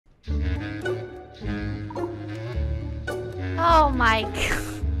Oh my god.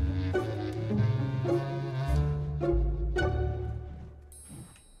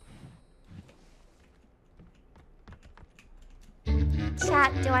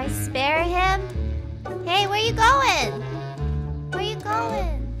 Chat, do I spare him? Hey, where you going? Where you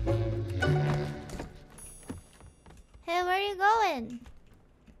going? Hey, where you going?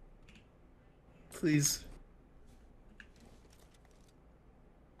 Please.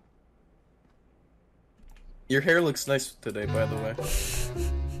 Your hair looks nice today, by the way.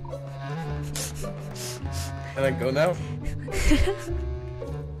 Can I go now?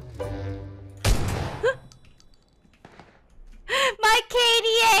 My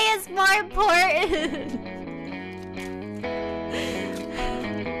KDA is more important.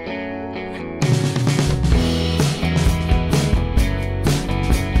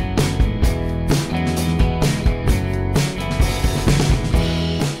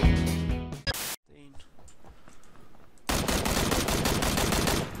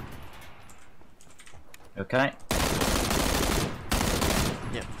 Okay.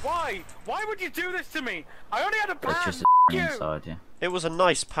 Yeah. Why? Why would you do this to me? I only had a pan. Just inside, yeah. It was a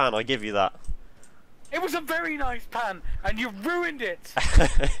nice pan, I give you that. It was a very nice pan, and you ruined it.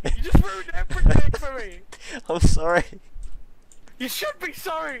 You just ruined everything for me. I'm sorry. You should be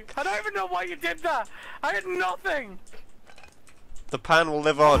sorry. I don't even know why you did that. I had nothing. The pan will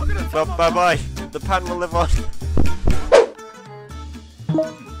live on. Bye bye. The pan will live on.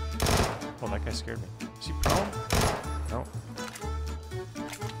 Oh, that guy scared me. Is he prone? No.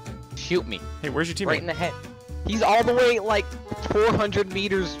 Shoot me. Hey, where's your teammate? Right in the head. He's all the way like 400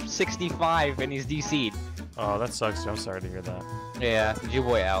 meters, 65, and he's DC'd. Oh, that sucks. I'm sorry to hear that. Yeah, your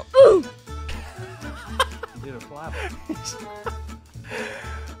boy out. Ooh! You did a flap.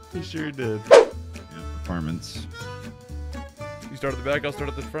 He sure did. Yeah, performance. You start at the back, I'll start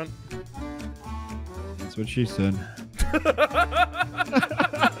at the front. That's what she said.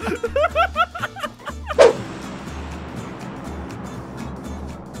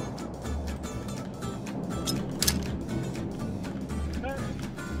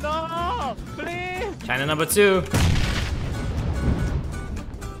 No, please. China number 2.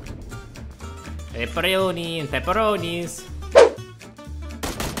 Pepperoni and pepperonis.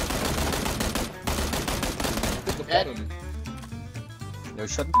 No,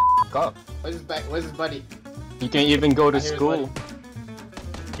 shut the up. Where's his buddy? You can't even go to school.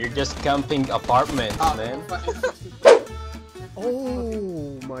 You're just camping apartments, man.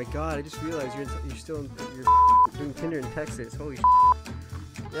 Oh my god, I just realized you're still you're doing Tinder in Texas. Holy shit.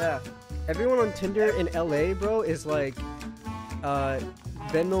 Yeah. Everyone on Tinder in LA, bro, is like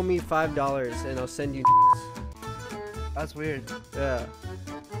Venmo me $5 and I'll send you. That's weird. Yeah.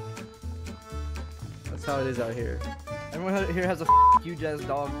 That's how it is out here. Everyone here has a huge ass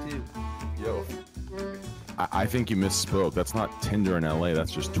dog too. Yo. I think you misspoke. That's not Tinder in LA,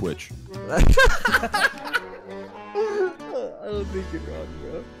 that's just Twitch. I don't think you're wrong,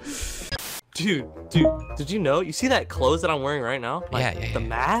 bro. Dude, did you know? You see that clothes that I'm wearing right now? Like, the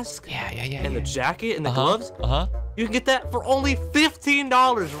mask? And the jacket and the gloves? You can get that for only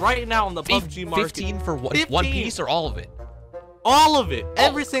 $15 right now on the PUBG market. 15 for what? 15. One piece or all of it? All of it.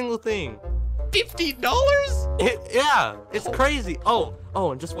 Every single thing. $15? Yeah, it's crazy. Oh,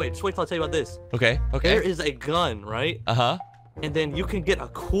 and just wait till I tell you about this. Okay. There is a gun, right? And then you can get a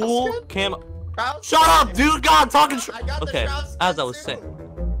cool camo. Shut up, dude! God, I'm talking. Okay, as I was saying.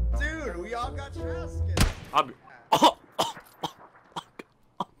 Dude, we all got trash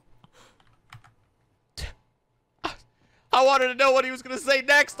I wanted to know what he was gonna say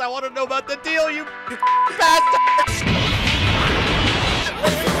next. I want to know about the deal, you bastard!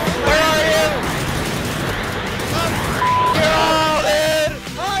 Where are you?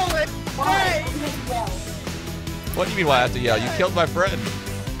 What do you mean why I have to yell? You killed my friend.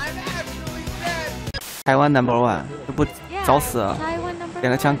 I'm actually dead. 台湾 number one， 不找死啊！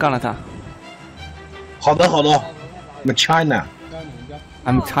两个枪干了他。好的好的 ，I'm China.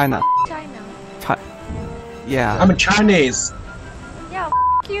 I'm China. Yeah. I'm Chinese. Yeah,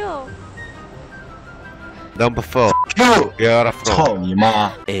 you. Number 4. You. You're from. 操你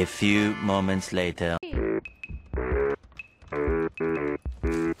妈 A few moments later.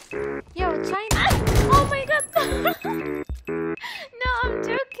 Yo, China. Oh my god. No, I'm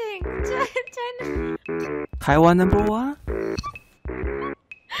joking. China. Taiwan number one.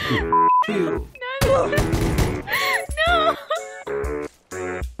 No.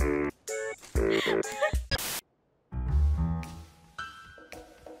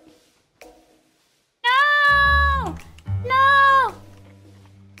 No!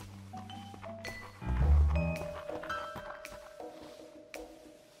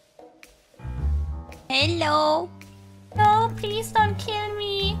 Hello. No, please don't kill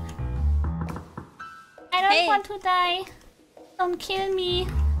me. I don't want to die. Don't kill me.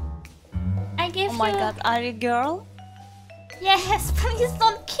 I give you... Oh my god, are you a girl? Yes, please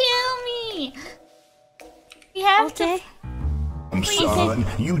don't kill me. We have to... I'm Please. son,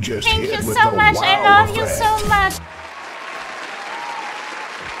 you just Thank hit you with so the much. wow I love you effect. so much.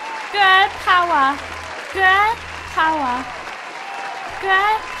 Girl power. Girl power.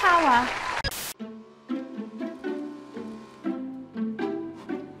 Girl power.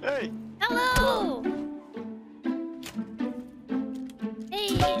 Hey. Hello.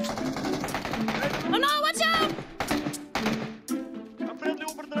 Hey. Oh no, watch out. I'm friendly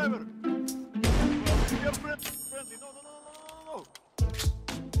Uber driver. You're friendly. No.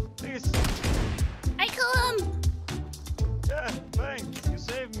 Please. I kill him. Yeah, thanks. You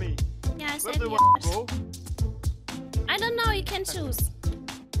saved me. Yeah, I Where saved do you you. want to go? I don't know, you can choose.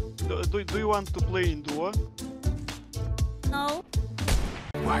 Do you want to play in duo? No.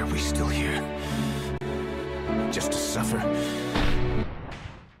 Why are we still here? Just to suffer.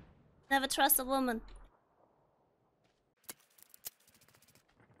 Never trust a woman.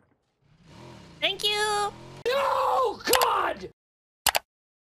 Thank you. No, God!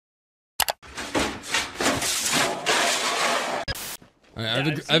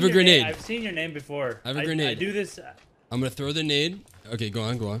 Alright, I have a grenade. I've seen your name before. I have a grenade. I do this. I'm gonna throw the nade. Okay, go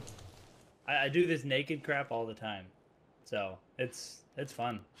on. I do this naked crap all the time, so it's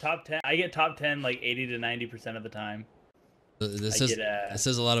fun. Top 10. I get top 10 like 80 to 90% of the time. That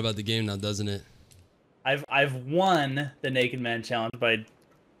says a lot about the game now, doesn't it? I've won the Naked Man Challenge by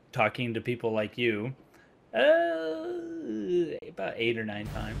talking to people like you. About 8 or 9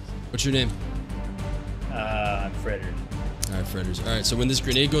 times. What's your name? I'm Fredders. Alright, Fredders. Alright, so when this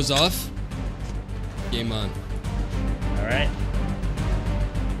grenade goes off, game on. Alright.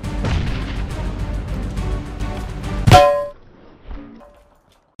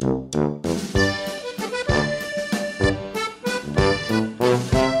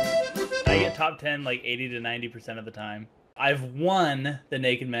 I get top 10 like 80 to 90% of the time. I've won the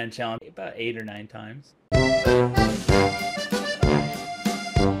Naked Man Challenge about 8 or 9 times.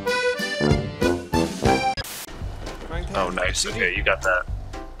 Oh, nice. Okay, you got that.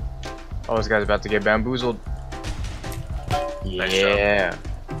 Oh, this guy's about to get bamboozled. Nice Yeah.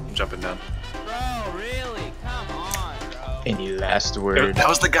 I'm jumping down. Bro, really? Come on, bro. Any last word? That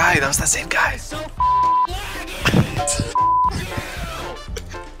was the guy. That was that same guy.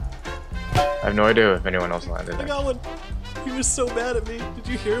 I have no idea if anyone else landed I there. got one. He was so mad at me. Did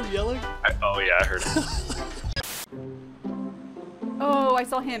you hear him yelling? Oh yeah, I heard him. Oh, I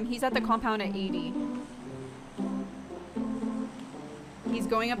saw him. He's at the compound at 80. He's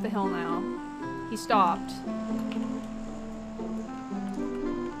going up the hill now. He stopped.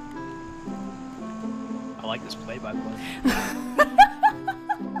 I like this play, by the way.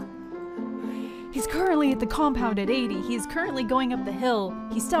 He's currently at the compound at 80. He's currently going up the hill.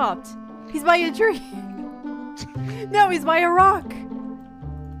 He stopped. He's by a tree. No, he's by a rock.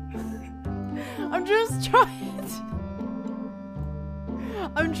 I'm just trying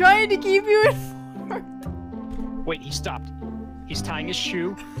I'm trying to keep you informed. Wait, he stopped. He's tying his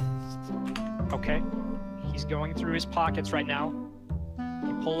shoe. Okay. He's going through his pockets right now.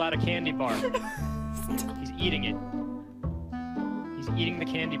 He pulled out a candy bar. He's eating it. He's eating the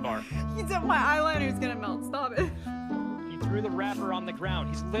candy bar. He said my eyeliner's gonna melt. Stop it. He threw the wrapper on the ground.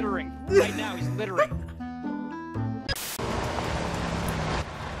 He's littering. Right now, he's littering.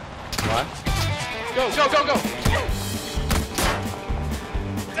 What? Go!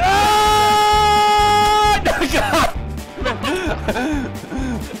 Ah! No, God!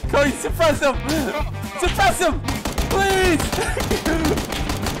 Cody, suppress him! Suppress him! Please!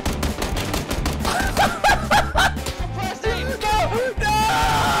 No!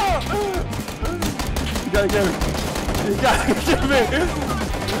 You gotta get him! You gotta get me!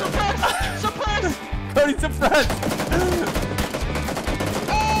 Suppress! Cody, suppress!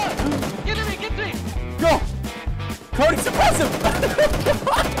 Get to me! Go! Cody, suppress him!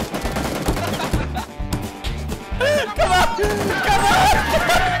 Come on! Come on!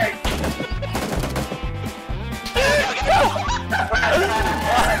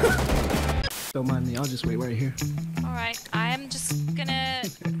 Don't mind me, I'll just wait right here. Alright, I'm just gonna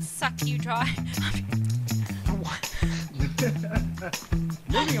suck you dry.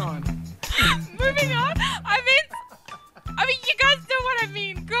 Moving on. Moving on? I mean, you guys know what I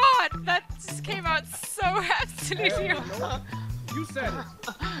mean. God, that just came out so absolutely wrong. You said it.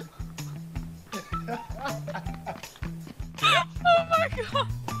 Oh my God.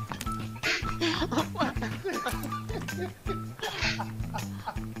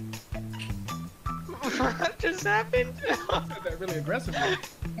 What just happened? That really aggressively.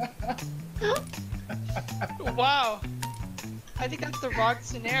 Wow. I think that's the wrong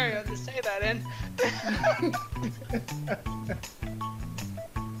scenario to say that in.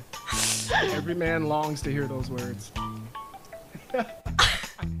 Every man longs to hear those words.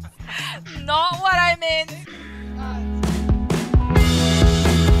 Not what I meant.